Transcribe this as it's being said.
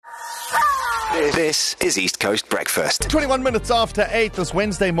This is East Coast Breakfast. 21 minutes after 8 this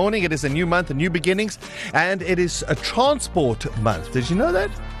Wednesday morning. It is a new month, a new beginnings, and it is a transport month. Did you know that?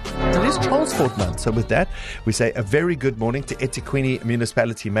 It is transport month. So with that, we say a very good morning to eThekwini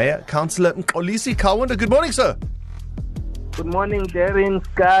Municipality Mayor, Councillor Nkolisi Kawanda. Good morning, sir. Good morning, Darren,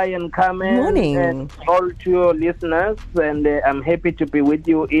 Sky, and Carmen. Morning. And all to your listeners. And I'm happy to be with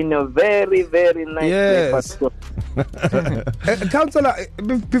you in a very, very nice place. Councillor,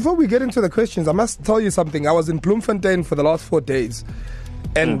 before we get into the questions, I must tell you something. I was in Bloemfontein for the last 4 days.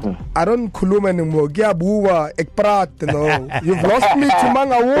 And I don't kuluma anymore. Giabuwa, ekprat, no. You've lost me to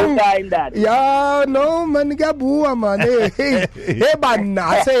Mangawung. Yeah, no, man, Giabuwa, man. Hey, Ebana,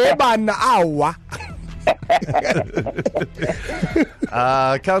 I say Ebana, awa.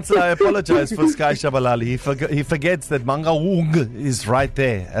 Councillor, I apologize for Sky Shabalali. He forgets that Mangaung is right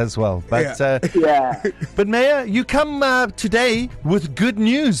there as well. But but Mayor, you come today with good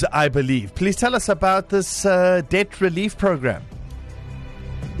news, I believe. Please tell us about this debt relief program.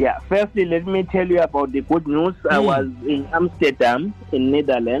 Yeah, firstly, let me tell you about the good news. I was in Amsterdam, in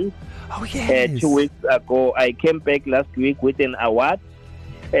Netherlands. Oh, yes. 2 weeks ago. I came back last week with an award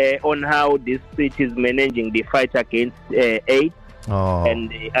on how this city is managing the fight against AIDS and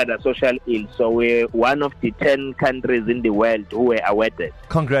the other social ills. So we're one of the 10 countries in the world who were awarded.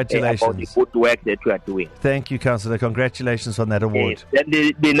 Congratulations. About the good work that we are doing. Thank you, Councillor. Congratulations on that award. Yes.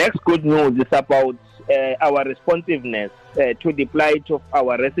 Then the next good news is about our responsiveness to the plight of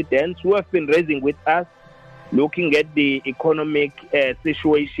our residents who have been raising with us, looking at the economic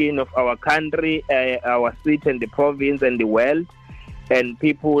situation of our country, our state and the province and the world. And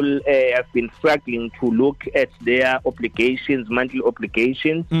people have been struggling to look at their obligations, monthly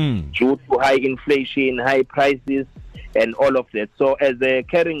obligations, due to high inflation, high prices, and all of that. So as a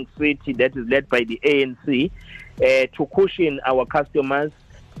caring city that is led by the ANC, to cushion our customers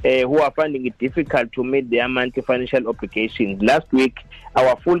who are finding it difficult to meet their monthly financial obligations. Last week,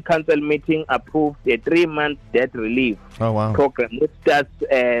 our full council meeting approved a 3-month debt relief program, which starts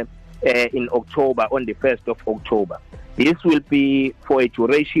in October, on the 1st of October. This will be for a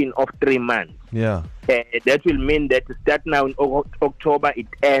duration of 3 months. Yeah. That will mean that start now in October, it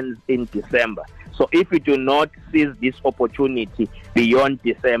ends in December. So if you do not seize this opportunity beyond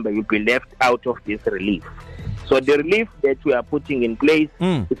December, you'll be left out of this relief. So the relief that we are putting in place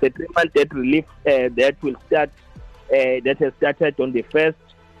is a 3-month debt relief that will start, that has started on the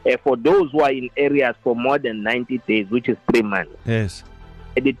 1st for those who are in areas for more than 90 days, which is 3 months. Yes.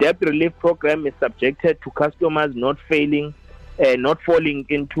 The debt relief program is subjected to customers not falling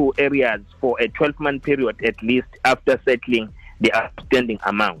into areas for a 12-month period at least after settling the outstanding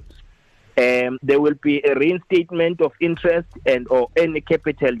amounts. There will be a reinstatement of interest and or any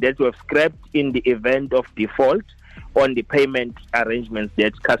capital that we have scrapped in the event of default on the payment arrangements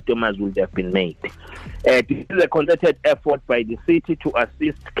that customers will have been made. This is a concerted effort by the city to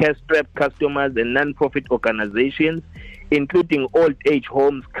assist cash-strapped customers and non-profit organizations, including old age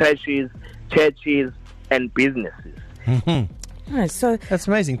homes, crashes, churches, and businesses. So that's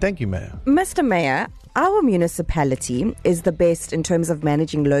amazing. Thank you, Mayor. Mr. Mayor, our municipality is the best in terms of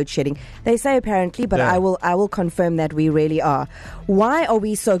managing load shedding. They say apparently, but I will confirm that we really are. Why are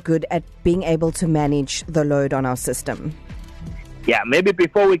we so good at being able to manage the load on our system? Yeah, maybe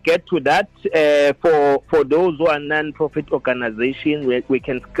before we get to that, for those who are non-profit organizations, we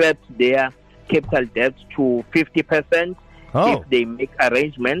can scrap their capital debt to 50% if they make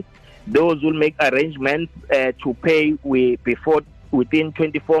arrangements. Those who make arrangements to pay within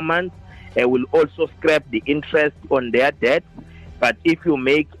 24 months will also scrap the interest on their debt. But if you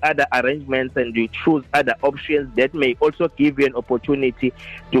make other arrangements and you choose other options, that may also give you an opportunity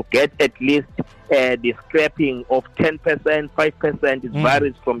to get at least the scrapping of 10%, 5%. It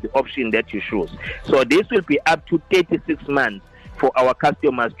varies from the option that you choose. So this will be up to 36 months for our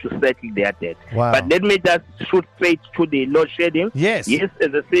customers to settle their debt. Wow. But let me just shoot straight to the load shedding. Yes,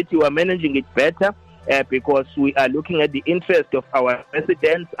 as a city, we are managing it better because we are looking at the interest of our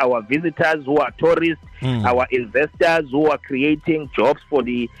residents, our visitors who are tourists, our investors who are creating jobs for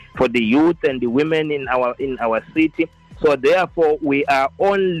the youth and the women in our city. So therefore, we are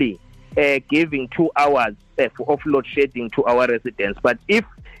only giving 2 hours of load shedding to our residents. But if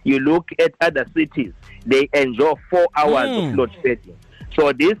you look at other cities, they enjoy 4 hours of load shedding.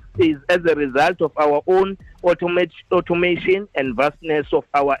 So this is as a result of our own automation and vastness of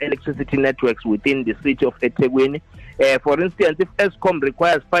our electricity networks within the city of eThekwini. For instance, if Eskom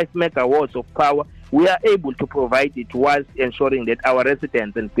requires 5 megawatts of power, we are able to provide it whilst ensuring that our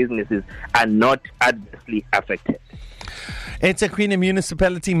residents and businesses are not adversely affected. eThekwini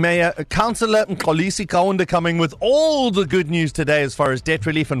Municipality Mayor Councillor Mxolisi Kaunda coming with all the good news today as far as debt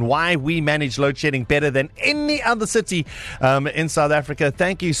relief and why we manage load shedding better than any other city in South Africa.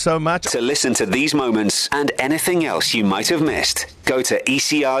 Thank you so much. To listen to these moments and anything else you might have missed, go to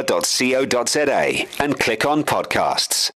ecr.co.za and click on podcasts.